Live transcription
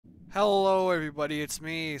Hello everybody, it's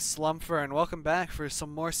me, Slumfer, and welcome back for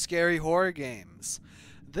some more scary horror games.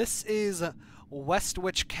 This is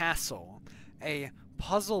Westwich Castle, a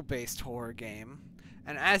puzzle-based horror game,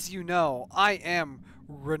 and as you know, I am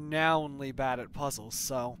renownedly bad at puzzles,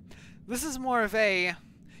 so this is more of a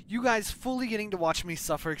you guys fully getting to watch me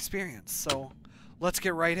suffer experience, so let's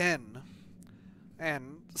get right in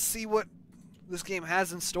and see what this game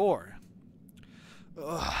has in store.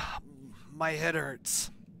 Ugh, my head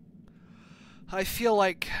hurts. I feel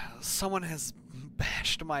like someone has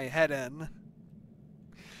bashed my head in.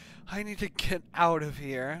 I need to get out of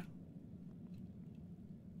here.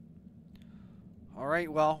 Alright,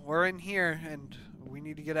 well, we're in here and we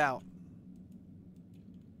need to get out.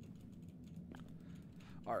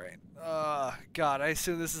 Alright. God, I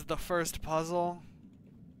assume this is the first puzzle.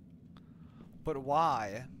 But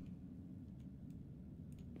why?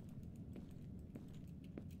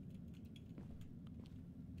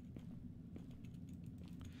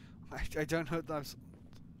 I don't know what that's...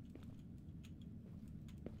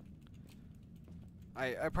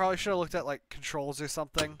 I probably should have looked at, like, controls or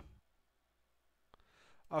something.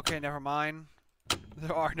 Okay, never mind.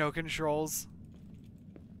 There are no controls.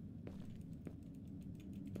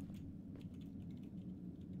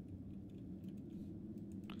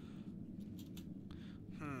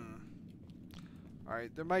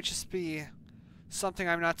 Alright, there might just be something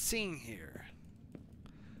I'm not seeing here.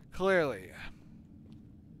 Clearly.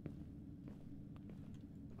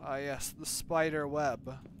 Ah, yes, the spider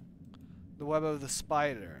web. The web of the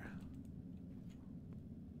spider.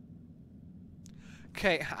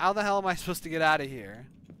 Okay, how the hell am I supposed to get out of here?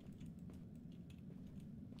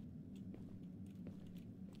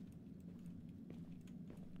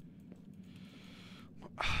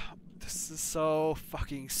 This is so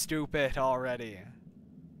fucking stupid already.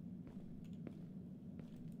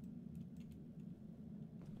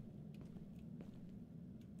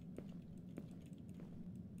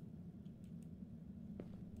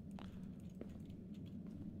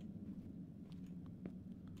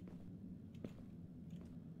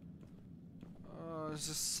 Is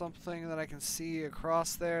this something that I can see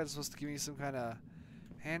across there? It's supposed to give me some kind of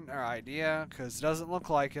hint or idea, because it doesn't look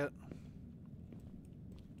like it.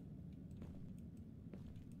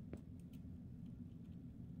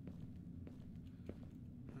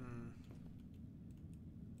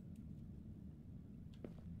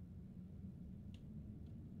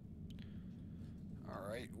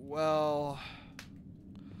 Alright, well...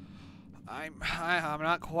 I'm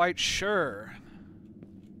not quite sure.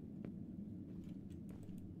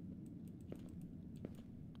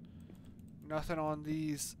 Nothing on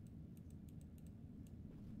these.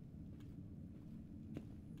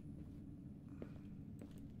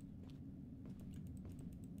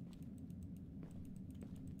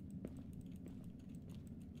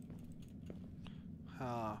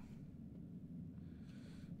 Huh.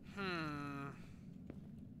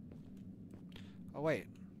 Oh, wait.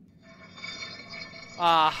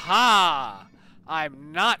 Aha!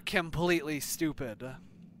 I'm not completely stupid.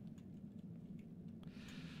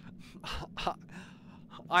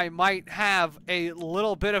 I might have a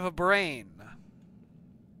little bit of a brain.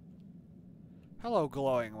 Hello,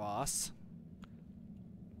 glowing moss.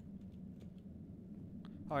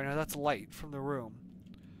 Oh no, that's light from the room.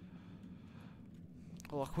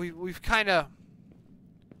 Look, we've kind of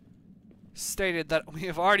stated that we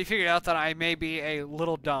have already figured out that I may be a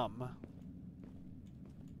little dumb.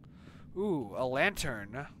 Ooh, a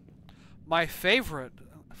lantern. My favorite.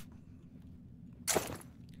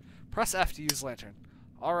 Press F to use lantern.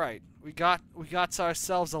 All right, we got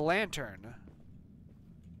ourselves a lantern.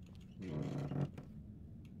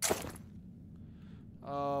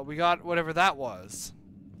 We got whatever that was.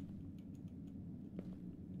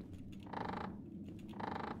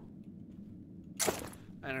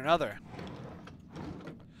 And another.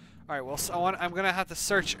 All right, well, so I'm gonna have to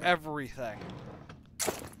search everything.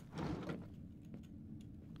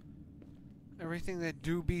 Everything that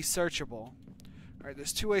do be searchable. Alright,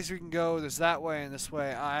 there's two ways we can go. There's that way and this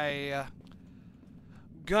way.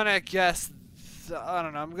 Gonna guess... I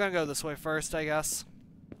don't know. I'm gonna go this way first, I guess.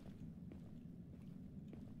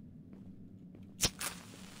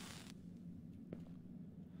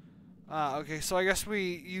 Okay, so I guess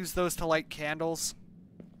we use those to light candles.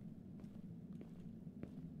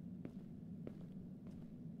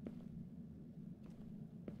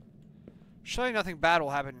 Surely nothing bad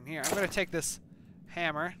will happen in here. I'm gonna take this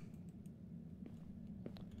hammer.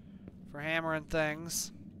 For hammering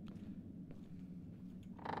things.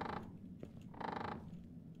 I'm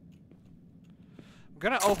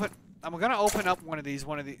gonna open up I'm gonna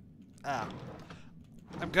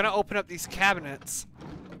open up these cabinets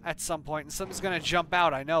at some point, and something's gonna jump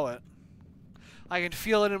out, I know it. I can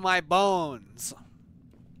feel it in my bones.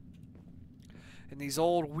 In these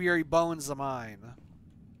old, weary bones of mine.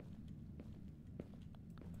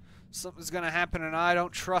 Something's gonna happen and I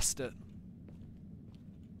don't trust it.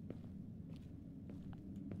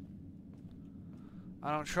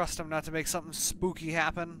 I don't trust him not to make something spooky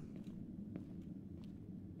happen.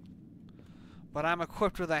 But I'm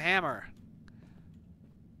equipped with a hammer.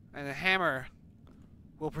 And the hammer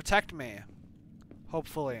will protect me.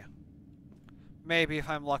 Hopefully. Maybe if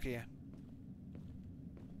I'm lucky.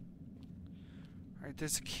 Alright,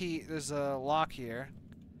 there's a key, there's a lock here.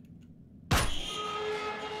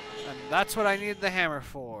 And that's what I need the hammer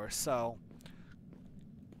for, so...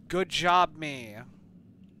 Good job, me.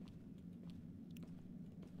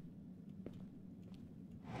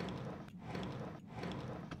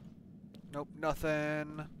 Nope,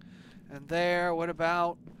 nothing. And there, what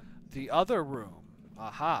about the other room?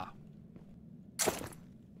 Aha.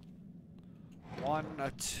 1,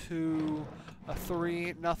 a 2, a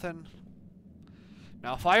 3, nothing.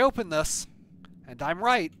 Now if I open this, and I'm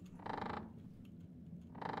right...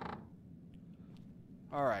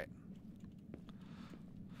 Alright.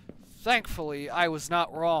 Thankfully, I was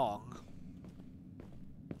not wrong.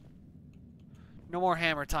 No more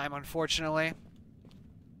hammer time, unfortunately.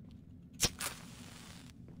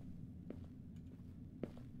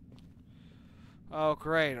 Oh,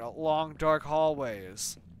 great. Long, dark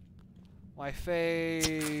hallways. My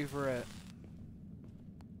favorite.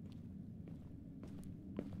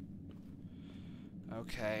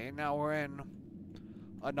 Okay, now we're in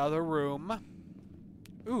another room.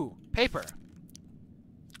 Ooh, paper.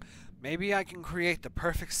 Maybe I can create the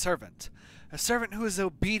perfect servant. A servant who is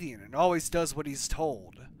obedient and always does what he's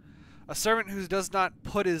told. A servant who does not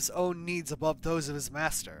put his own needs above those of his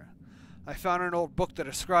master. I found an old book that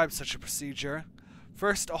describes such a procedure.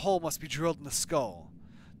 First, a hole must be drilled in the skull.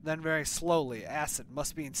 Then, very slowly, acid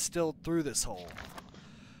must be instilled through this hole.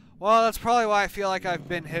 Well, that's probably why I feel like I've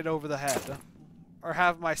been hit over the head. Or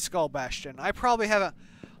have my skull bashed in. I probably have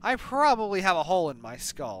a hole in my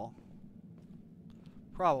skull.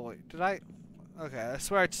 Probably. Did I? Okay, I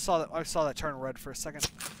swear I saw that turn red for a second.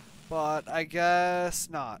 But I guess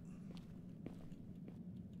not.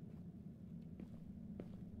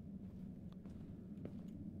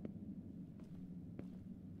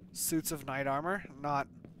 Suits of knight armor. Not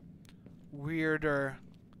weird or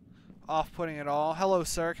off-putting at all. Hello,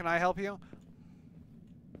 sir. Can I help you?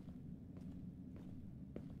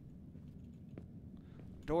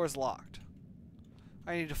 Door's locked.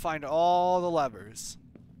 I need to find all the levers.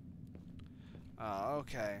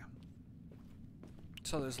 Okay.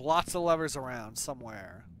 So there's lots of levers around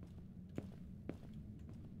somewhere.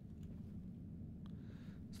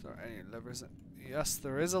 Is there any levers? Yes,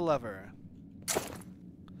 there is a lever.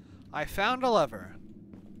 I found a lever.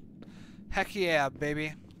 Heck yeah,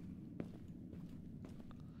 baby.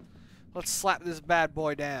 Let's slap this bad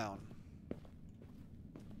boy down.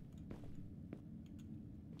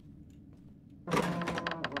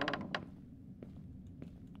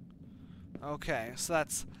 Okay, so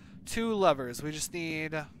that's 2 levers. We just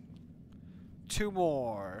need 2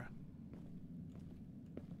 more.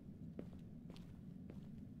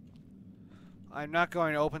 I'm not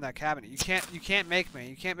going to open that cabinet. You can't make me.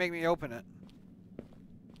 You can't make me open it.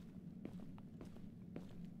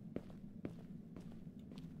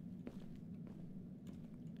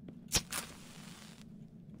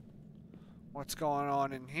 What's going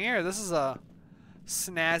on in here? This is a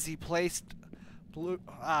snazzy placed blue.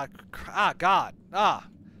 God.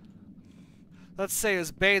 Let's say it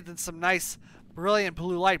was bathed in some nice, brilliant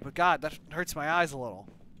blue light, but God, that hurts my eyes a little.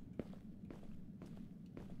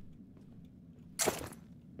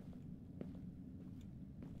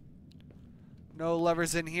 No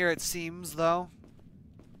levers in here, it seems, though.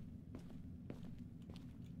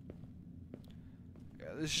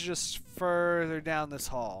 Yeah, this is just further down this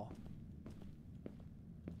hall.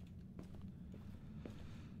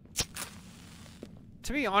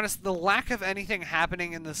 To be honest, the lack of anything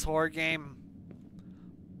happening in this horror game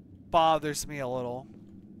bothers me a little.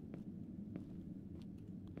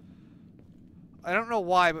 I don't know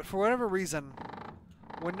why, but for whatever reason,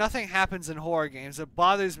 when nothing happens in horror games, it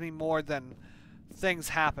bothers me more than things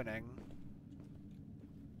happening.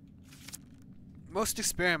 Most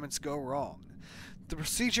experiments go wrong. The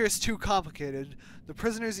procedure is too complicated. The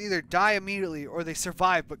prisoners either die immediately or they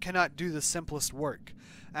survive but cannot do the simplest work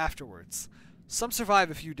afterwards. Some survive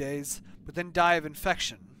a few days, but then die of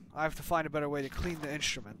infection. I have to find a better way to clean the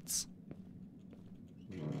instruments.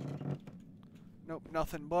 Nope,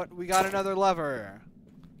 nothing, but we got another lever.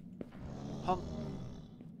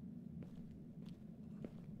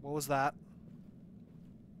 What was that?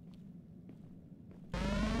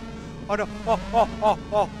 Oh no! Oh, oh, oh,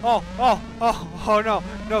 oh, oh, oh, oh, oh no!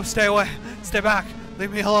 No, stay away! Stay back!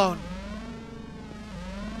 Leave me alone!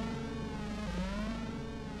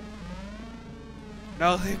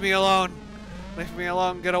 No, leave me alone! Leave me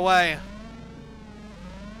alone, get away!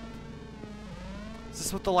 Is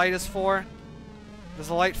this what the light is for? Does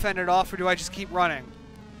the light fend it off, or do I just keep running?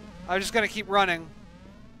 I'm just gonna keep running.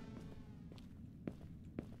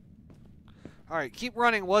 Alright, keep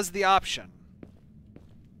running was the option.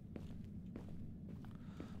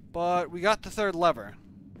 But we got the third lever.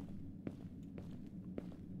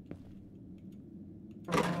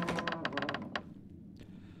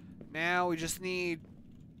 Now we just need,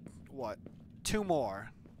 what, 2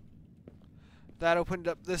 more. That opened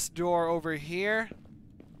up this door over here.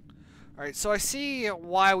 Alright, so I see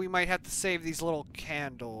why we might have to save these little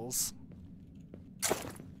candles.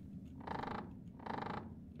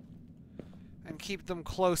 And keep them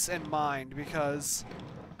close in mind, because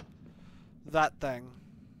that thing.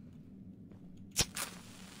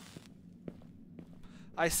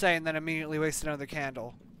 I say and then immediately waste another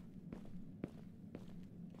candle.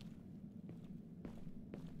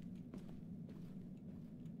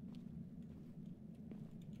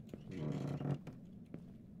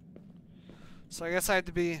 So I guess I have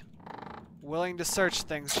to be willing to search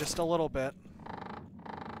things just a little bit.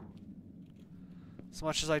 As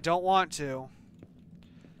much as I don't want to.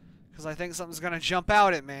 Because I think something's going to jump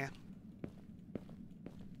out at me.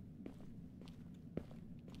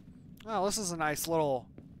 Oh, this is a nice little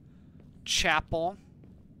chapel.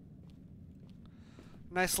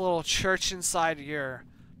 Nice little church inside of your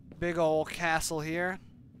big old castle here.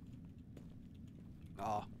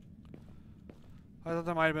 Oh. I thought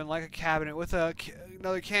there might have been like a cabinet with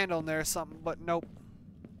another candle in there or something, but nope.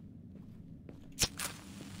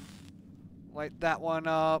 Light that one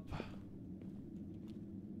up.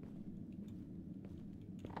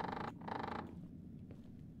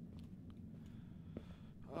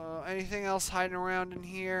 Anything else hiding around in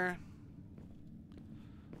here?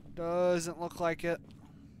 Doesn't look like it.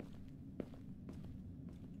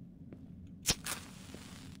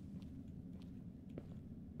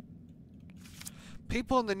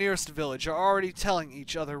 People in the nearest village are already telling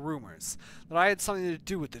each other rumors that I had something to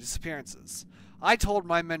do with the disappearances. I told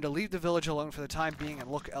my men to leave the village alone for the time being and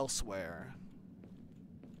look elsewhere.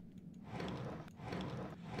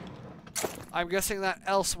 I'm guessing that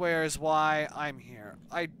elsewhere is why I'm here.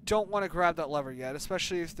 I don't want to grab that lever yet,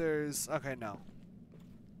 especially if there's... Okay, no.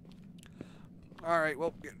 Alright,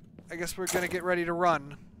 well, I guess we're gonna get ready to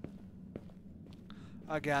run.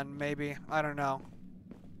 Again, maybe. I don't know.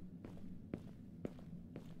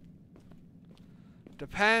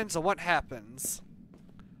 Depends on what happens.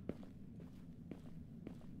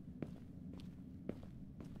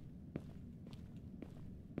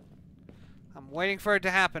 I'm waiting for it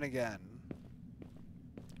to happen again.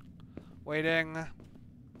 Waiting.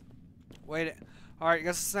 Waiting. Alright, I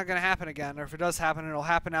guess it's not gonna happen again. Or if it does happen, it'll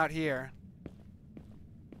happen out here.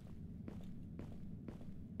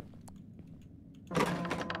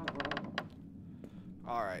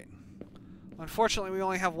 Alright. Unfortunately, we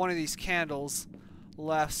only have one of these candles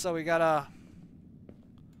left, so we gotta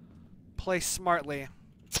play smartly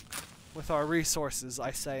with our resources,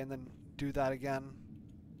 I say, and then do that again.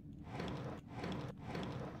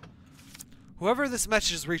 Whoever this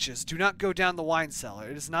message reaches, do not go down the wine cellar.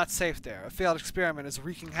 It is not safe there. A failed experiment is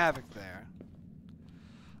wreaking havoc there.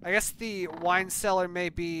 I guess the wine cellar may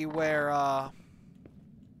be where,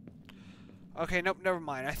 Okay, nope, never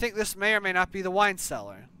mind. I think this may or may not be the wine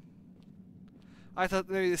cellar. I thought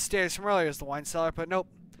maybe the stairs from earlier is the wine cellar, but nope.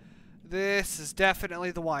 This is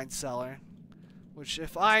definitely the wine cellar. Which,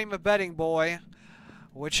 if I'm a betting boy,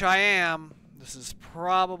 which I am, this is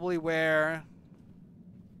probably where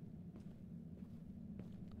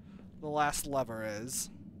the last lever is.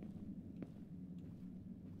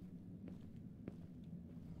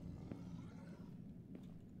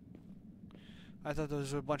 I thought there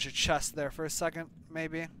was a bunch of chests there for a second,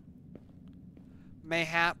 maybe.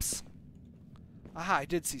 Mayhaps. Aha, I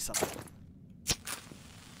did see something.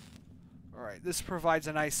 Alright, this provides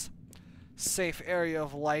a nice, safe area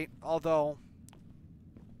of light, although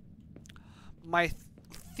my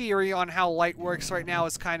theory on how light works right now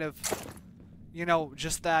is kind of, you know,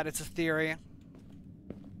 just that, it's a theory.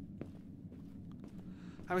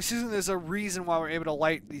 I'm assuming there's a reason why we're able to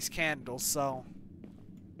light these candles, so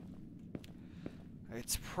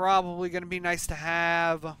it's probably going to be nice to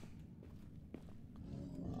have.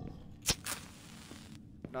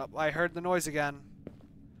 Nope, I heard the noise again.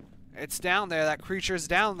 It's down there. That creature's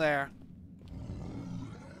down there.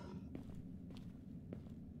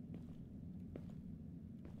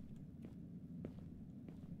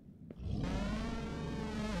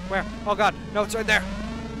 Where? Oh god, no, it's right there.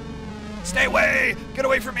 Stay away! Get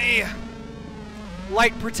away from me!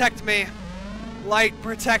 Light, protect me! Light,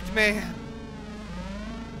 protect me!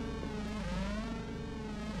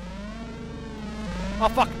 Oh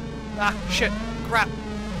fuck! Ah, shit. Crap.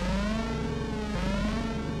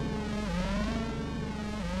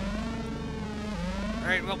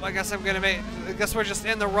 Alright, well, I guess I guess we're just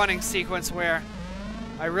in the running sequence where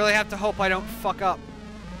I really have to hope I don't fuck up.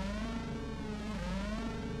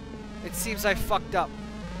 It seems I fucked up.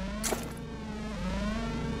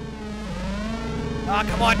 Ah,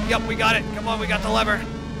 come on. Yep, we got it. Come on, we got the lever.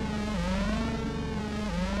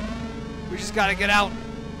 We just gotta get out.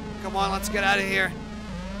 Come on, let's get out of here.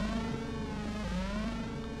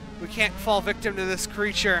 We can't fall victim to this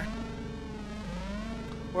creature.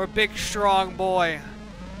 We're a big, strong boy.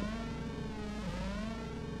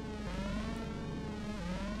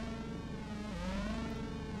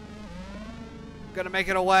 I'm gonna make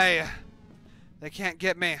it away. They can't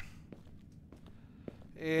get me.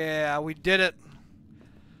 Yeah, we did it.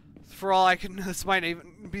 For all I can, this might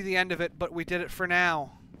even be the end of it, but we did it for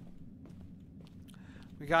now.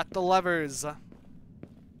 We got the levers. And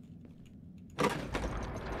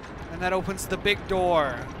that opens the big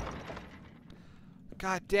door.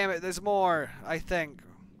 God damn it, there's more, I think.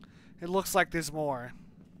 It looks like there's more.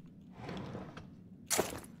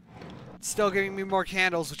 It's still giving me more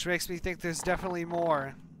candles, which makes me think there's definitely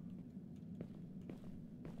more.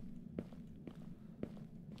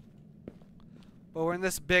 But we're in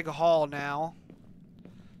this big hall now.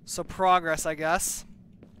 So progress, I guess.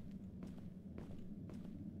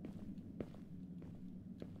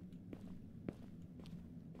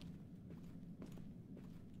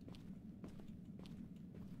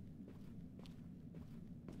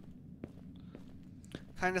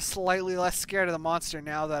 Kind of slightly less scared of the monster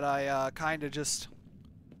now that I kind of just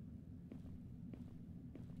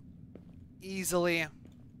easily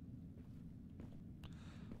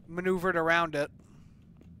maneuvered around it.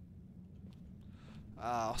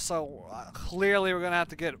 Clearly we're going to have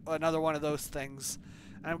to get another one of those things.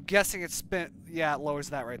 And I'm guessing it's spent... Yeah, it lowers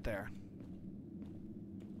that right there.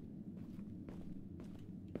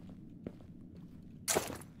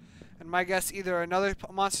 And my guess, either another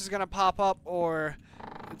monster's going to pop up or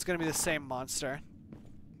it's going to be the same monster.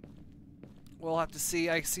 We'll have to see.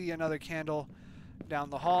 I see another candle down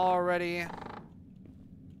the hall already,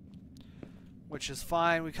 which is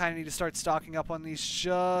fine. We kind of need to start stocking up on these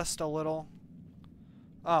just a little.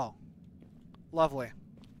 Oh, lovely.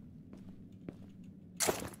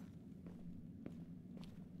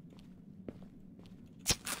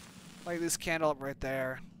 Light this candle up right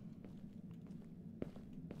there.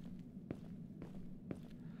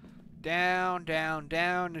 Down, down,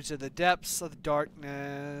 down into the depths of the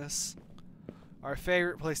darkness. Our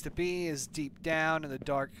favorite place to be is deep down in the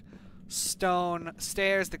dark stone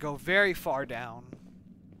stairs that go very far down,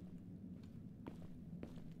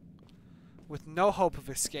 with no hope of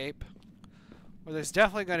escape. Where there's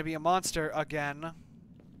definitely going to be a monster again.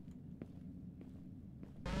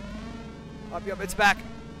 Up, yep, it's back.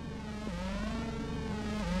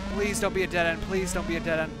 Please don't be a dead end. Please don't be a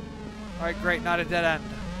dead end. Alright, great, not a dead end.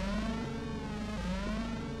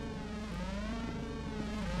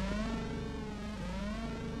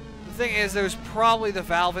 The thing is, there's probably the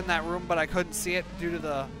valve in that room, but I couldn't see it due to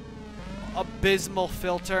the abysmal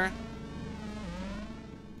filter.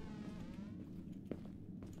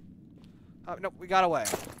 Oh, nope, we got away.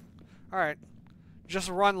 Alright. Just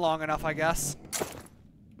run long enough, I guess.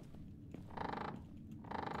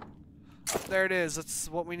 Oh, there it is. That's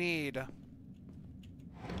what we need.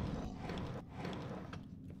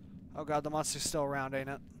 Oh god, the monster's still around, ain't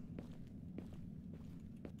it?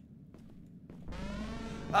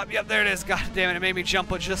 Oh, yep, there it is. God damn it, it made me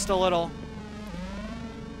jump just a little.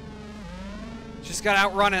 Just gotta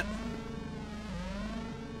outrun it.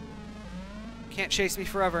 Can't chase me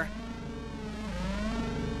forever.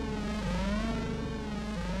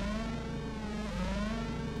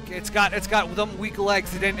 Okay, it's got them weak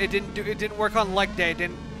legs. It didn't work on leg day. It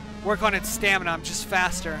didn't work on its stamina. I'm just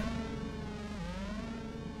faster.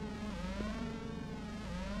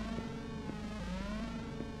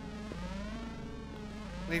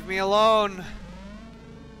 Leave me alone.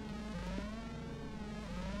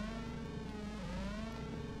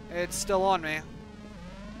 It's still on me.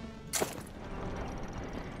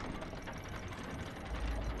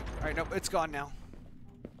 Alright, nope, it's gone now.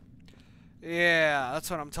 Yeah, that's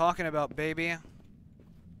what I'm talking about, baby.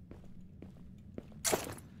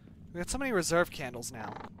 We got so many reserve candles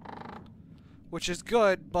now. Which is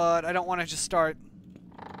good, but I don't want to just start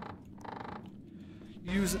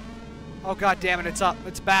using... Oh god damn it, it's up.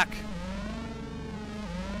 It's back.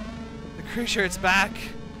 Creature, it's back.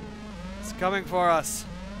 It's coming for us.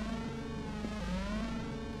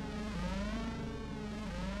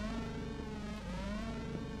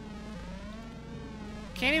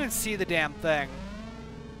 Can't even see the damn thing.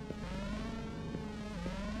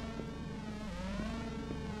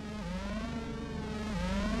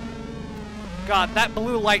 God, that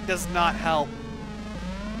blue light does not help.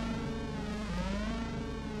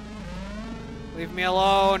 Leave me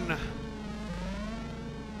alone.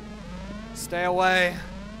 Stay away.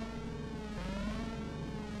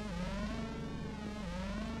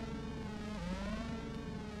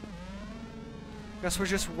 Guess we're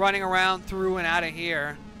just running around through and out of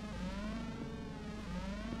here.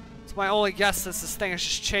 It's my only guess that this thing is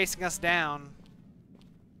just chasing us down.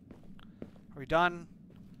 Are we done?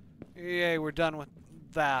 Yay, we're done with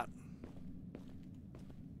that.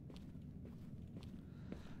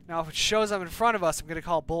 Now, if it shows up in front of us, I'm gonna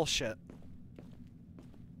call bullshit.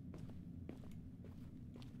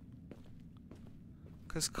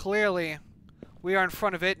 Because clearly, we are in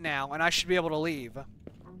front of it now, and I should be able to leave.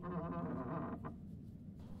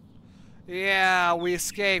 Yeah, we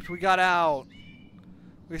escaped. We got out.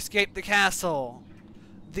 We escaped the castle.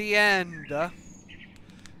 The end.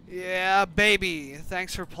 Yeah, baby.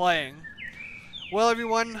 Thanks for playing. Well,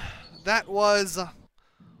 everyone, that was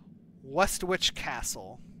Westwich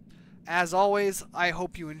Castle. As always, I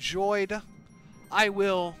hope you enjoyed. I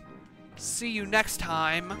will see you next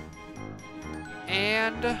time.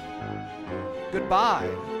 And goodbye.